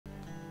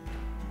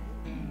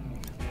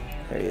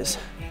There he is.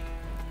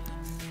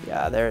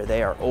 Yeah,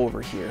 they are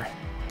over here.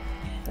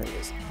 There he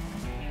is.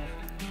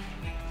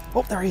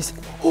 Oh, there he is.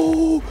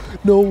 Oh,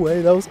 no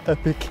way, that was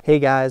epic. Hey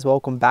guys,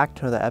 welcome back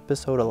to another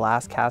episode of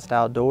LastCast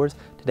Outdoors.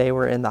 Today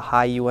we're in the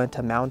high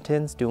Uinta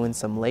Mountains doing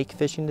some lake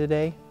fishing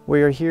today.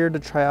 We are here to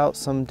try out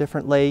some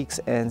different lakes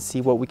and see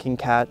what we can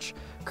catch.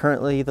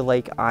 Currently, the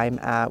lake I'm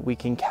at, we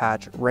can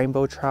catch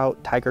rainbow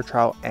trout, tiger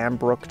trout, and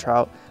brook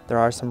trout. There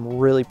are some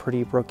really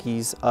pretty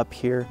brookies up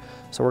here.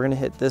 So we're gonna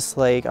hit this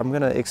lake. I'm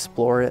gonna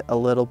explore it a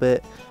little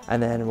bit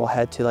and then we'll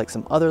head to like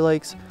some other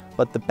lakes.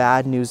 But the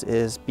bad news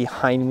is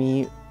behind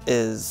me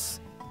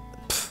is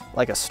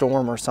like a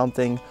storm or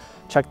something.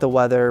 Check the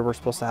weather. We're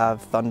supposed to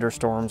have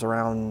thunderstorms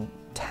around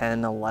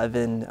 10,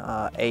 11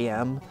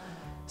 a.m.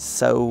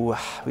 So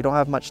we don't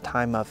have much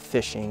time of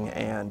fishing.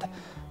 And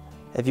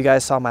if you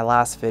guys saw my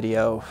last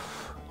video,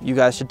 you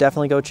guys should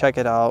definitely go check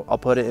it out. I'll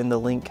put it in the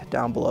link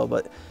down below,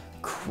 but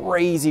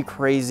crazy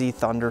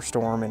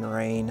thunderstorm and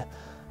rain.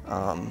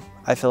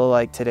 I feel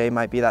like today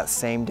might be that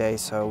same day,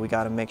 so we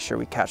got to make sure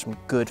we catch some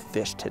good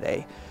fish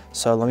today.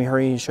 So let me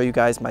hurry and show you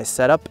guys my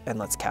setup and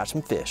let's catch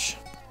some fish.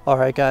 All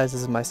right guys,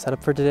 this is my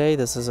setup for today.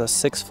 This is a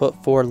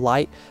 6'4"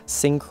 light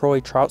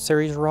Syncroy Trout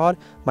Series rod.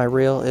 My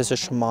reel is a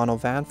Shimano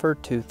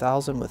Vanford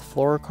 2000 with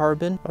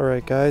fluorocarbon. All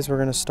right guys, we're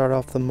gonna start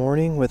off the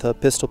morning with a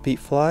Pistol Pete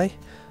fly.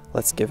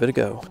 Let's give it a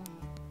go.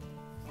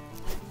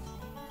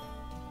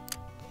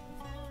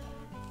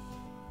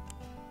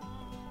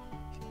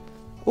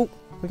 Oh,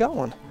 we got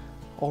one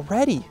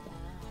already.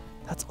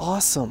 That's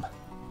awesome.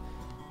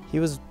 He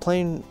was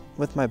playing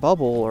with my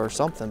bubble or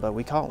something, but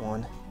we caught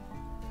one.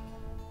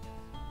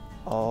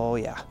 Oh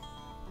yeah,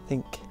 I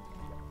think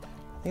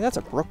that's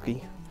a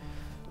brookie.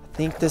 I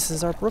think this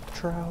is our brook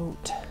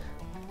trout.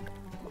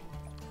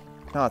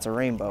 No, it's a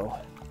rainbow.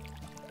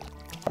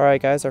 All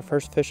right guys, our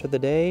first fish of the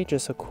day,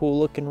 just a cool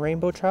looking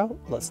rainbow trout.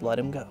 Let's let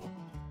him go.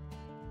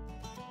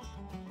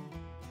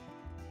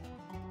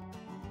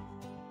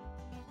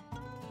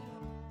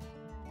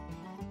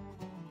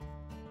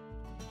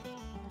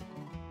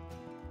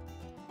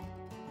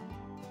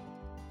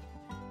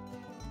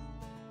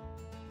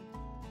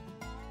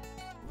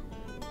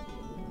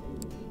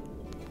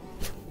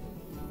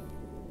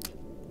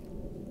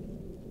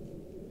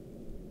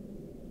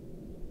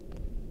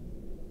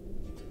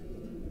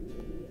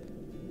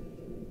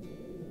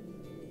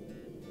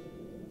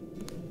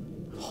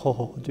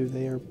 Oh, dude,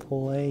 they are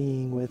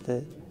playing with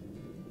it.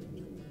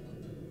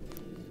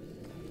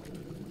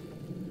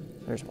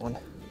 There's one.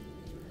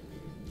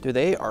 Dude,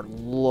 they are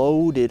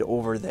loaded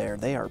over there.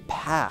 They are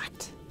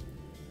packed.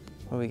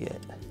 What do we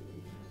get?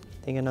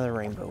 I think another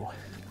rainbow.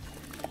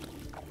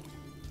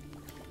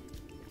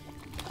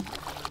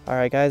 All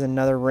right, guys,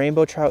 another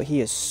rainbow trout. He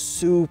is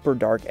super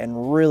dark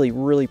and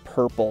really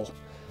purple.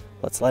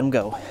 Let's let him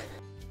go.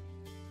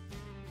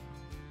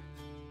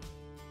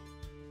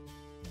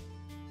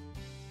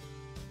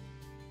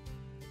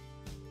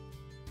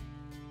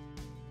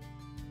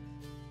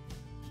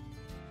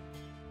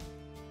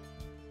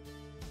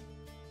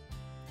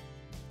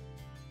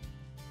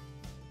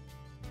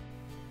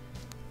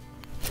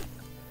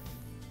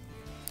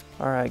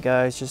 All right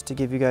guys, just to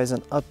give you guys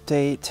an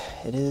update,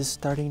 it is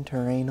starting to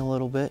rain a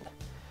little bit,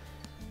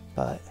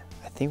 but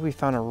I think we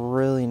found a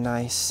really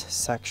nice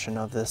section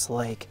of this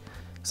lake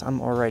because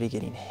I'm already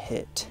getting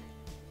hit.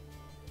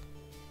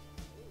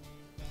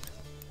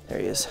 There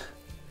he is.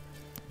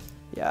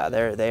 Yeah,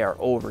 they are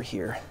over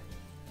here.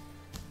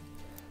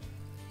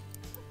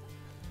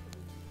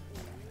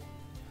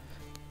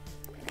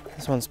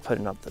 This one's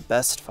putting up the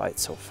best fight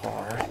so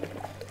far.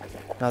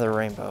 Another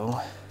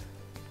rainbow.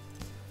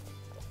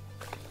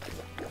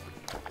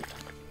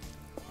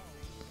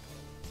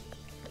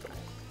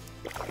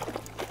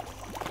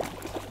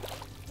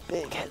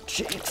 Big head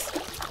shakes.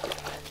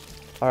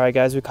 All right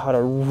guys, we caught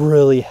a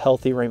really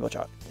healthy rainbow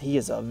trout. He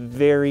is a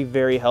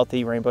very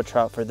healthy rainbow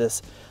trout for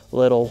this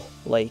little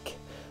lake.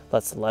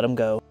 Let's let him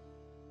go.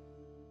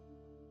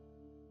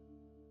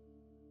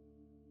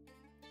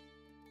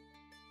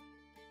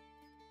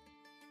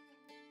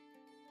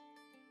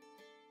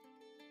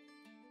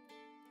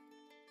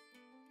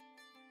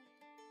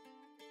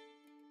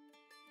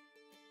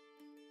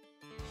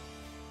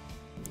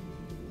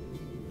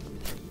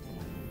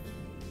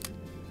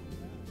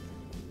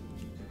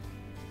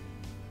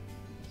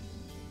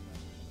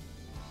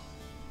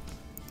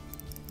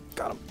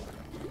 Got him.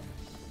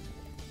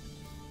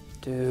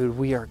 Dude,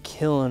 we are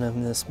killing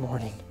him this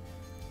morning.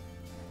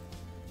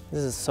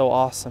 This is so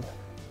awesome.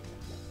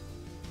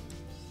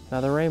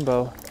 Another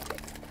rainbow.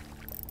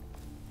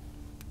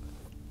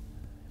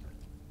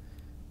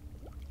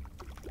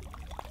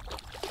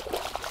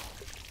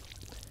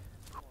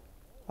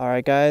 All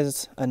right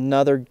guys,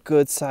 another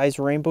good sized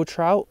rainbow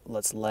trout.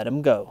 Let's let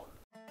him go.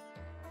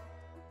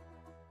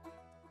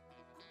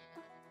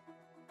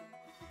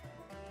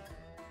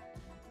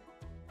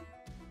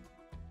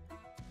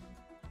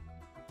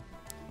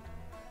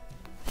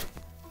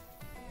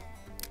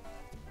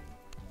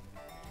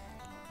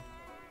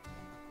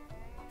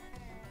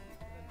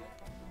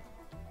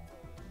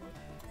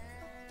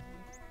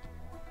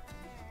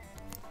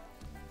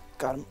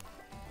 Got him.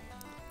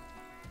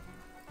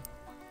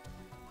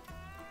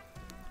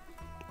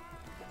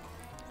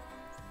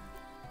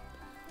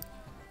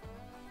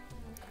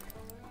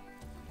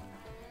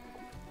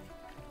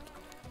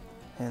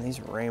 Man, these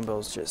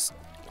rainbows just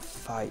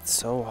fight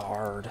so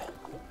hard.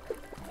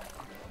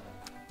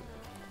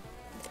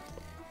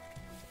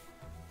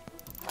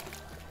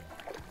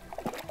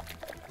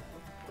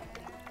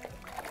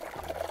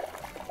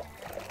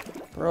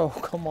 Bro,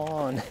 come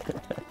on.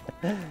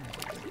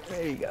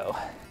 There you go.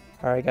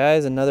 All right,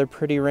 guys, another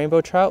pretty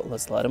rainbow trout.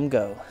 Let's let him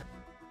go.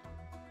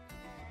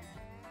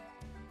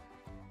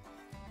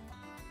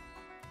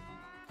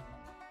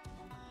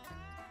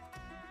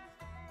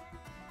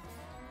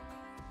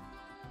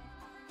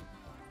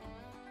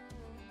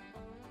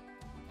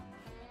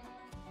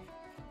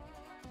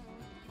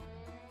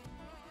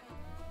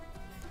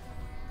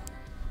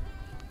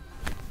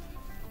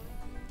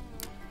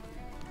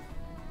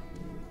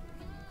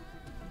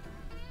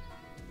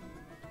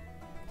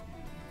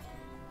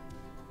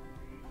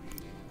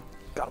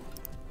 Got him.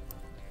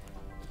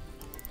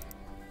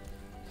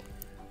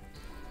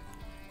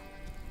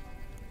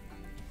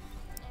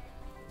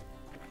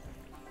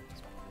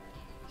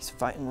 He's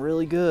fighting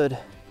really good.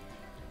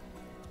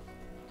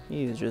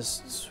 He is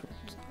just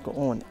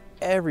going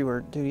everywhere.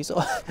 Dude, he's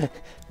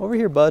over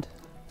here, bud.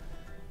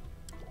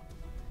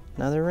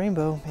 Another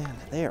rainbow. Man,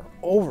 they are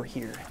over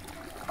here.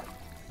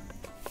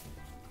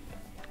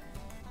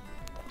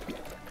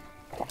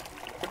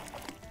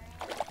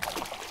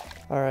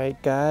 All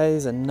right,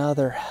 guys,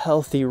 another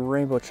healthy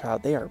rainbow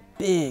trout. They are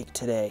big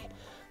today.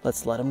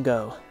 Let's let them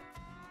go.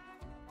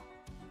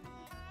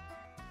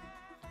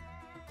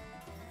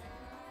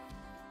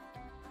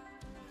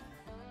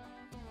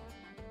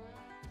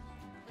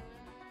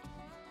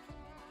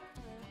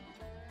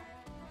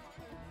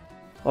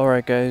 All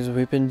right, guys,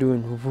 we've been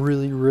doing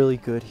really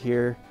good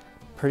here.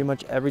 Pretty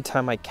much every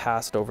time I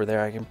cast over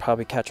there, I can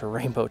probably catch a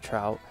rainbow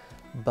trout.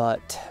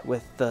 But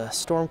with the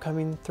storm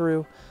coming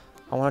through,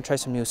 I want to try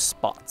some new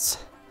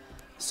spots.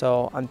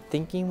 So I'm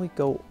thinking we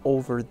go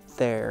over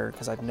there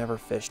because I've never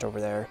fished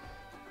over there.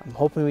 I'm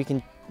hoping we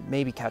can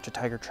maybe catch a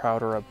tiger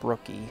trout or a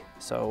brookie.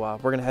 So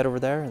we're gonna head over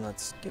there and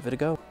let's give it a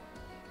go.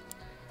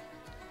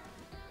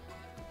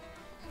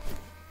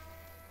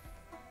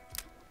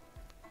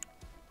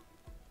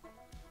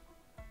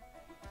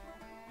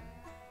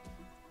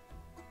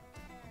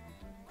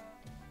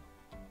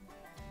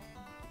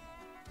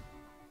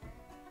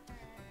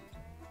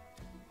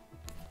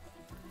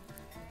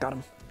 Got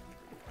him.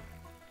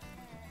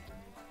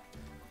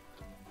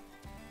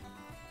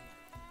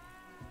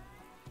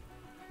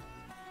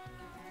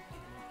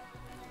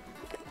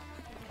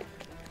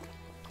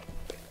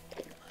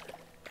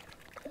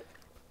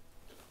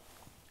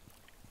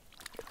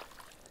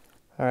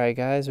 All right,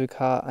 guys, we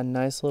caught a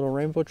nice little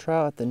rainbow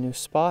trout at the new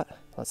spot.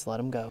 Let's let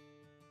him go.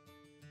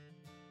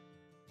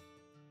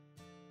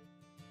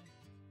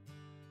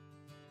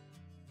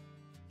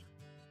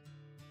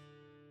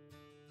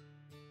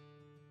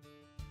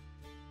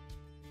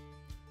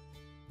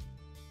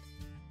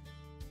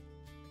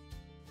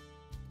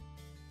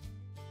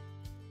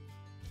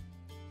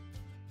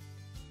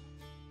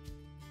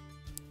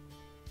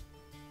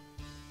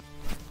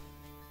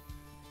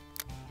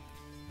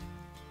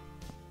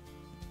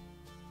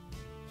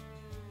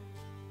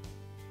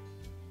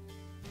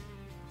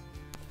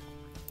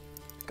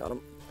 Got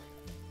him.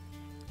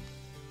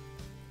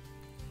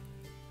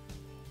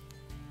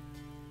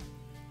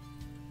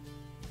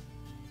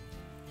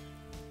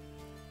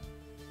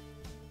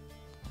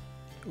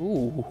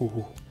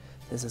 Ooh,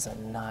 this is a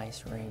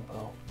nice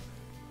rainbow.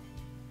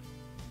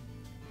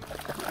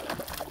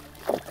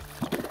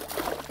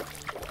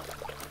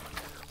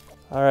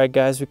 All right,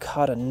 guys, we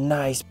caught a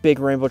nice big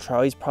rainbow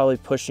trout. He's probably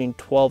pushing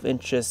 12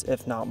 inches,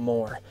 if not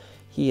more.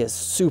 He is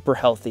super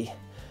healthy.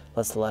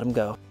 Let's let him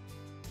go.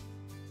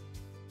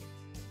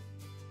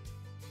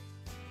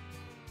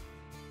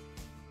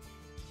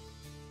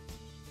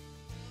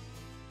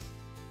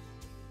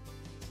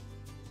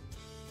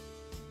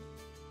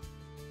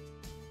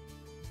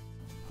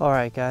 All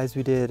right, guys,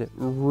 we did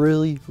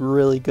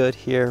really good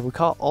here. We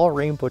caught all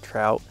rainbow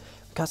trout.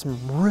 We got some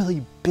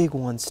really big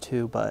ones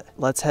too, but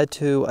let's head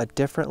to a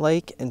different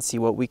lake and see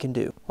what we can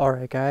do. All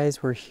right,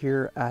 guys, we're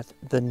here at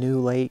the new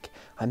lake.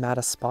 I'm at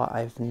a spot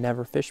I've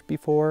never fished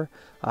before.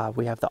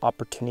 We have the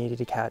opportunity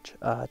to catch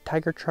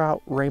tiger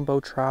trout,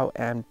 rainbow trout,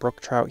 and brook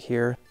trout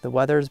here. The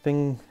weather's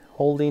been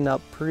holding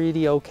up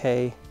pretty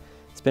okay.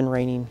 It's been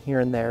raining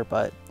here and there,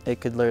 but it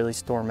could literally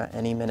storm at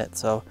any minute.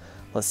 So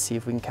let's see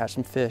if we can catch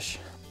some fish.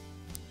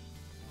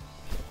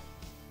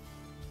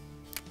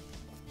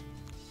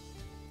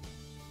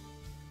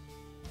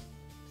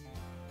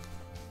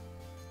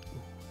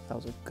 That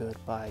was a good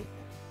bite.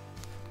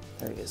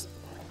 There he is.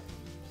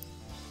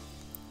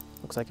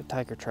 Looks like a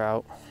tiger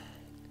trout.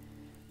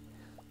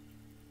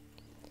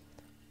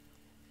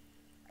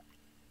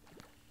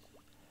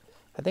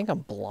 I think I'm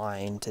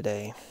blind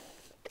today.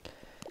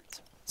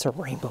 It's a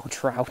rainbow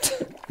trout.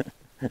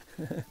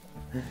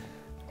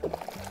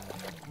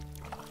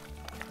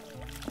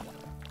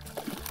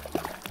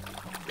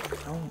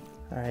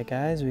 All right,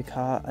 guys, we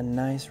caught a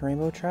nice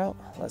rainbow trout.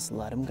 Let's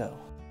let him go.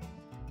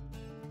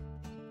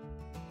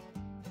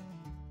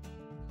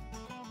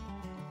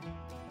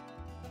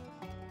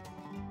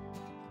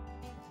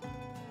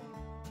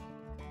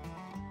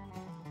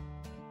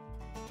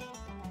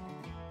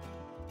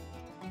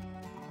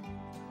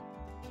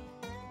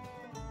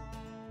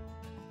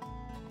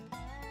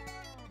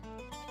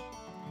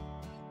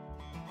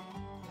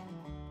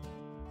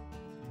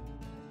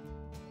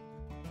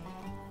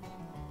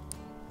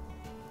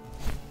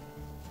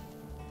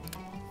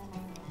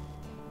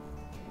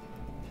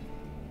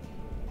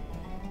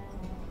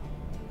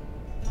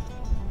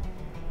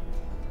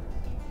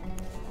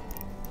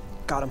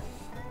 Got him.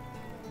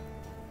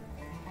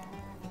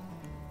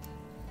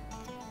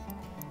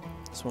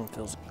 This one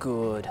feels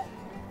good.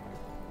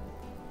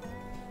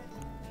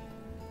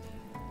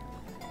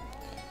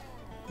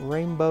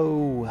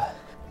 Rainbow.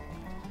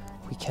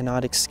 We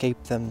cannot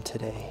escape them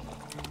today.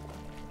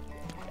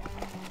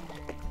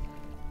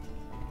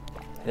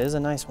 It is a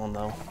nice one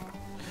though.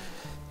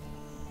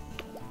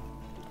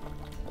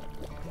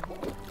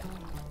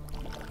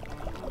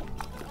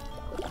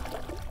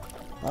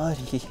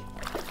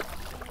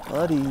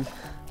 Buddy.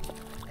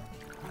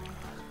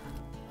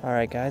 All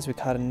right, guys, we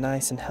caught a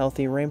nice and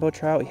healthy rainbow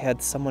trout. He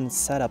had someone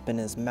set up in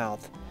his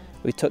mouth.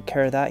 We took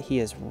care of that. He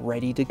is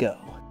ready to go.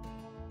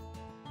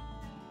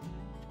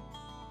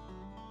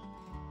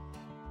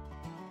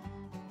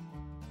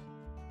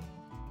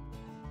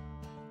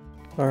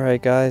 All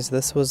right, guys,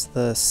 this was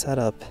the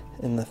setup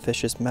in the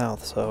fish's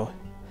mouth. So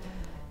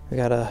we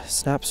got a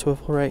snap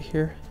swivel right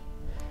here,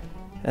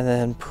 and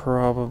then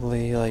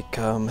probably like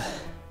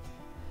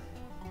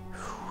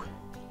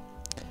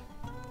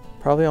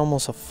probably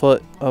almost a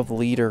foot of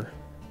leader.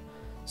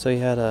 So he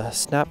had a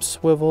snap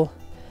swivel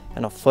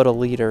and a foot of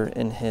leader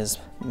in his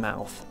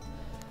mouth.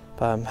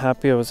 But I'm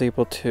happy I was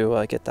able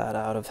to get that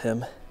out of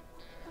him.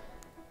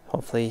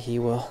 Hopefully he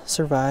will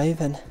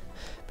survive and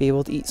be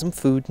able to eat some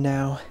food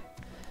now.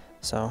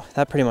 So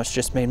that pretty much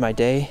just made my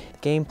day.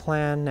 Game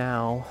plan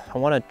now, I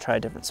want to try a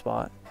different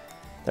spot.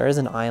 There is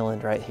an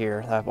island right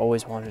here that I've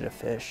always wanted to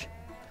fish.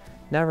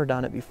 Never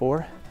done it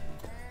before.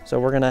 So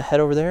we're gonna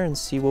head over there and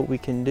see what we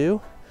can do.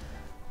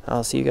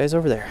 I'll see you guys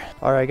over there.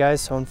 All right, guys,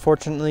 so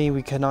unfortunately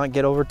we could not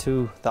get over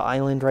to the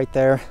island right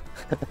there.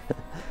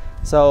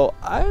 So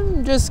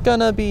I'm just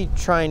gonna be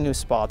trying new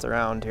spots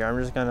around here. I'm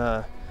just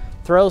gonna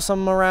throw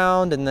some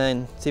around and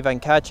then see if I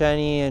can catch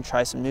any and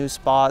try some new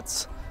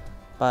spots.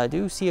 But I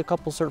do see a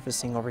couple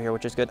surfacing over here,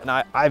 which is good. And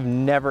I've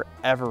never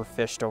ever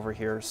fished over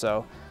here,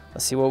 so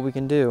let's see what we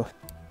can do.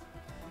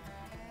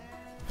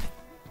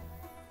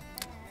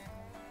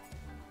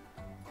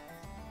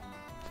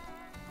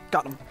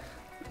 Got him.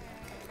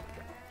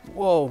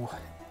 Whoa,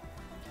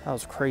 that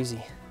was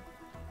crazy.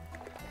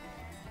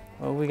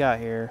 What do we got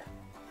here?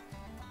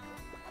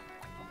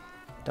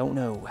 Don't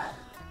know.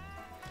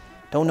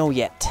 Don't know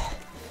yet.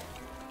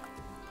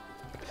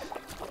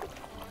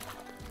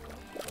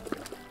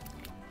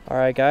 All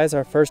right, guys,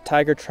 our first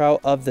tiger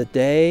trout of the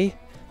day.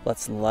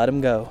 Let's let him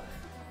go.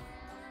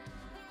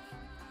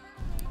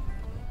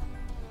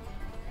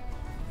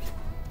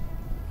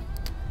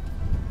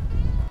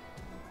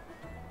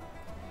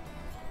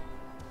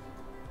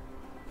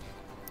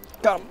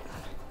 Got him.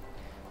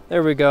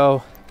 There we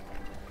go.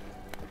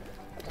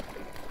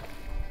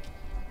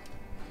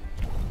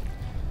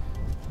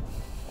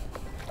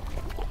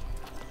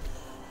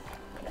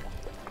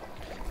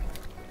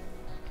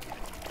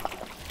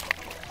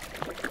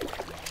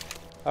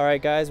 All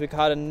right, guys, we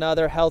caught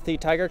another healthy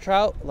tiger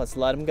trout. Let's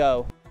let him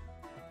go.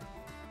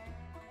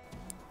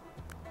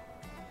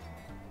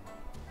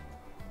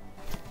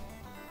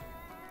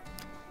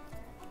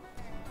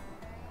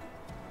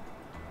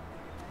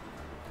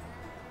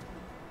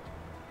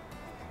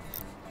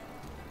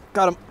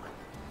 Got him.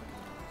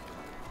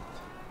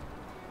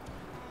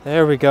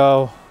 There we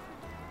go.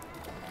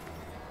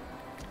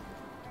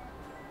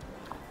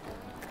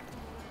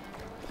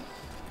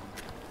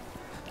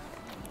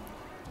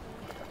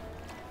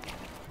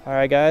 All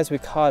right, guys, we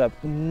caught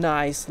a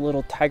nice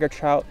little tiger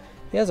trout.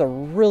 He has a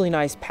really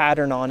nice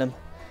pattern on him.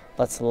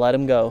 Let's let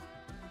him go.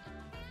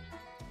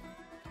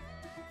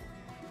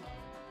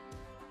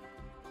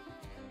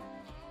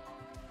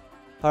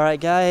 All right,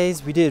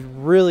 guys, we did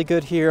really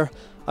good here.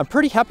 I'm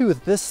pretty happy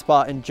with this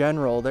spot in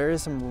general. There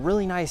is some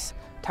really nice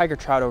tiger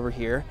trout over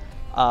here,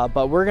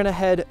 but we're gonna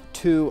head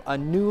to a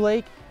new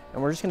lake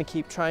and we're just gonna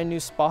keep trying new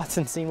spots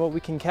and seeing what we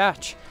can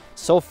catch.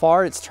 So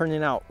far, it's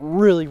turning out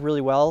really,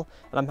 really well,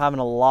 and I'm having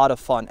a lot of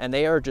fun, and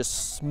they are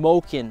just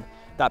smoking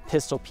that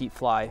pistol Pete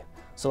fly.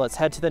 So let's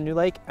head to the new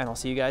lake and I'll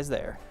see you guys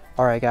there.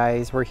 All right,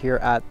 guys, we're here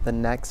at the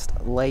next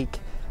lake.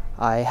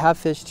 I have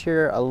fished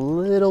here a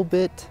little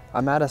bit.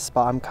 I'm at a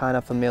spot I'm kind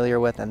of familiar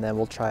with, and then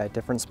we'll try a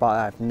different spot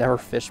I've never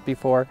fished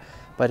before,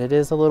 but it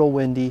is a little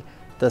windy.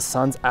 The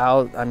sun's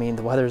out. I mean,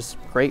 the weather's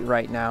great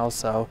right now,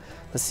 so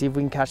let's see if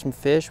we can catch some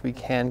fish. We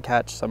can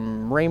catch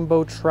some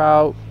rainbow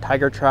trout,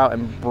 tiger trout,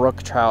 and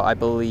brook trout, I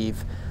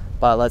believe,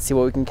 but let's see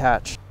what we can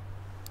catch.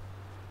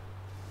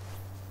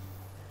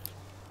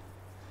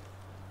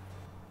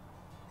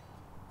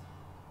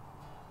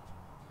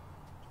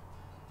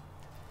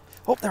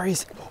 Oh, there he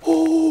is.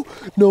 Oh,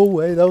 no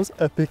way, that was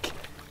epic.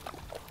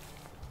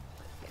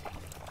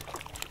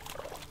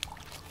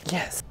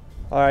 Yes.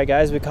 All right,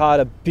 guys, we caught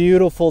a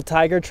beautiful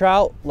tiger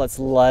trout. Let's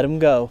let him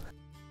go.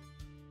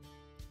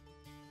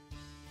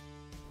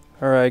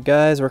 All right,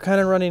 guys, we're kind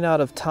of running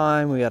out of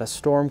time. We got a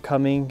storm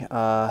coming.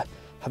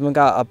 Haven't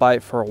got a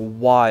bite for a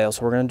while,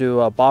 so we're gonna do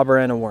a bobber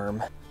and a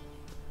worm.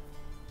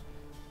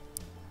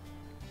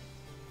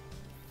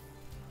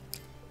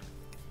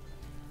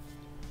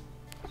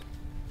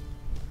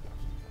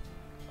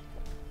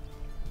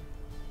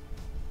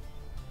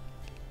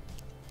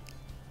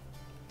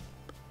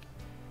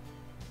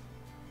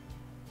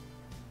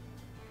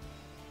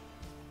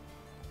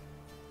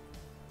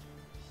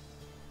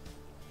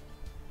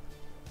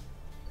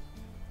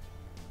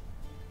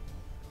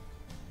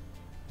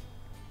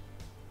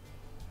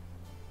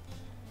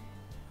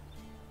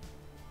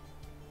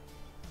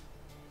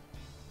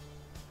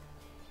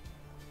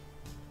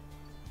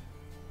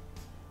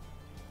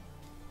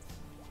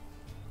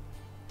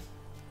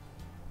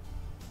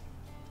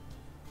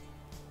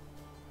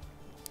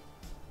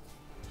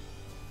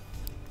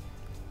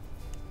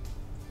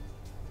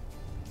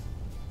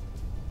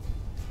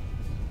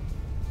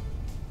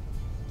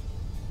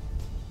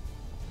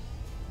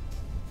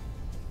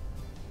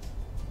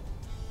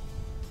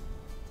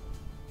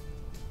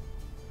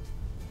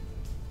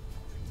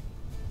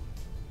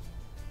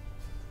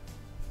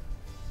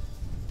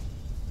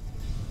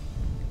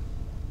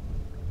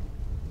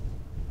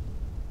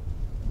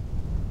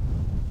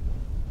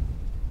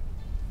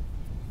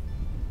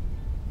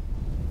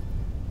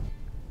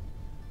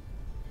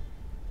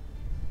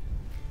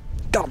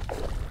 Got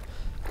him.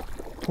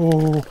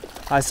 Oh,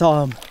 I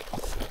saw him.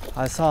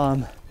 I saw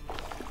him.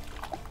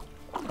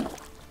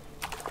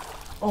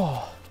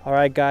 Oh, all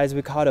right, guys,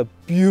 we caught a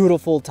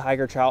beautiful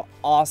tiger trout.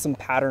 Awesome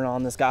pattern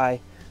on this guy.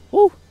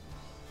 Woo.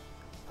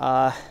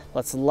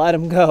 Let's let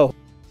him go.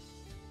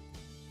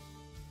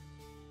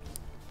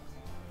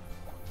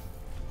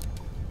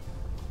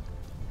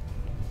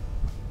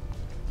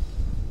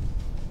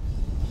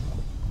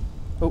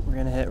 Oh, we're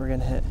gonna hit, we're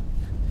gonna hit.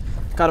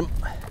 Got him.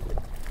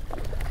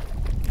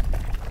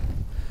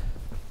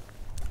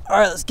 All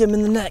right, let's get him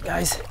in the net,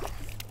 guys.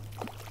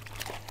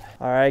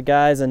 All right,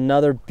 guys,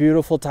 another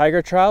beautiful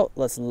tiger trout.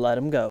 Let's let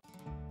him go.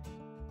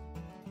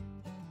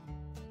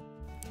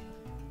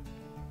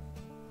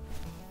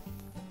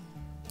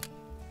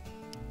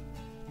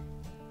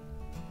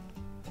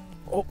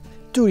 Oh,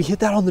 dude, he hit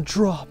that on the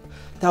drop.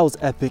 That was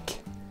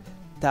epic.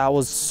 That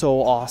was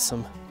so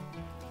awesome.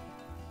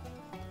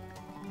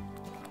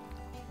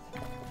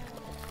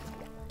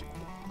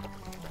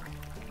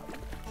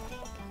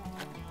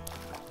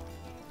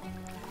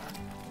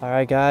 All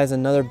right, guys,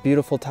 another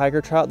beautiful tiger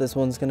trout. This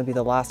one's gonna be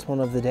the last one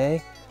of the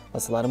day.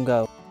 Let's let him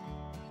go.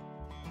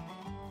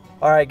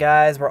 All right,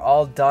 guys, we're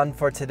all done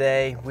for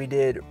today. We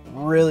did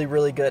really,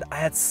 really good. I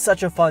had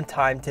such a fun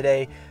time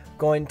today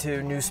going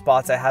to new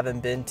spots I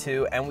haven't been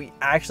to, and we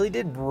actually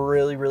did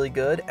really, really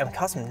good, and we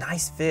caught some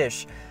nice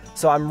fish.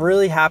 So I'm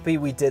really happy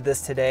we did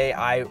this today.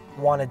 I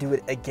wanna do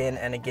it again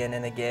and again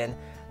and again.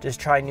 Just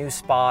try new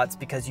spots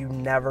because you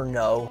never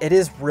know. It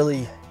is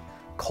really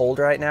cold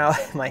right now.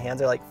 My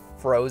hands are like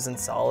frozen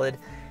solid.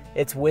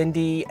 It's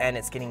windy and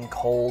it's getting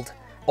cold.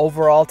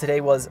 Overall, today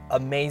was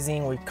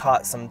amazing. We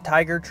caught some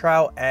tiger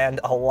trout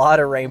and a lot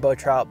of rainbow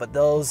trout, but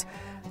those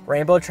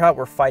rainbow trout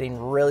were fighting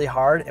really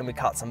hard and we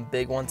caught some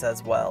big ones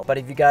as well. But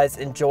if you guys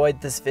enjoyed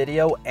this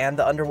video and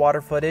the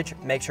underwater footage,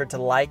 make sure to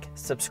like,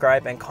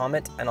 subscribe, and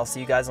comment, and I'll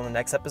see you guys on the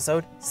next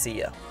episode. See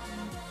ya.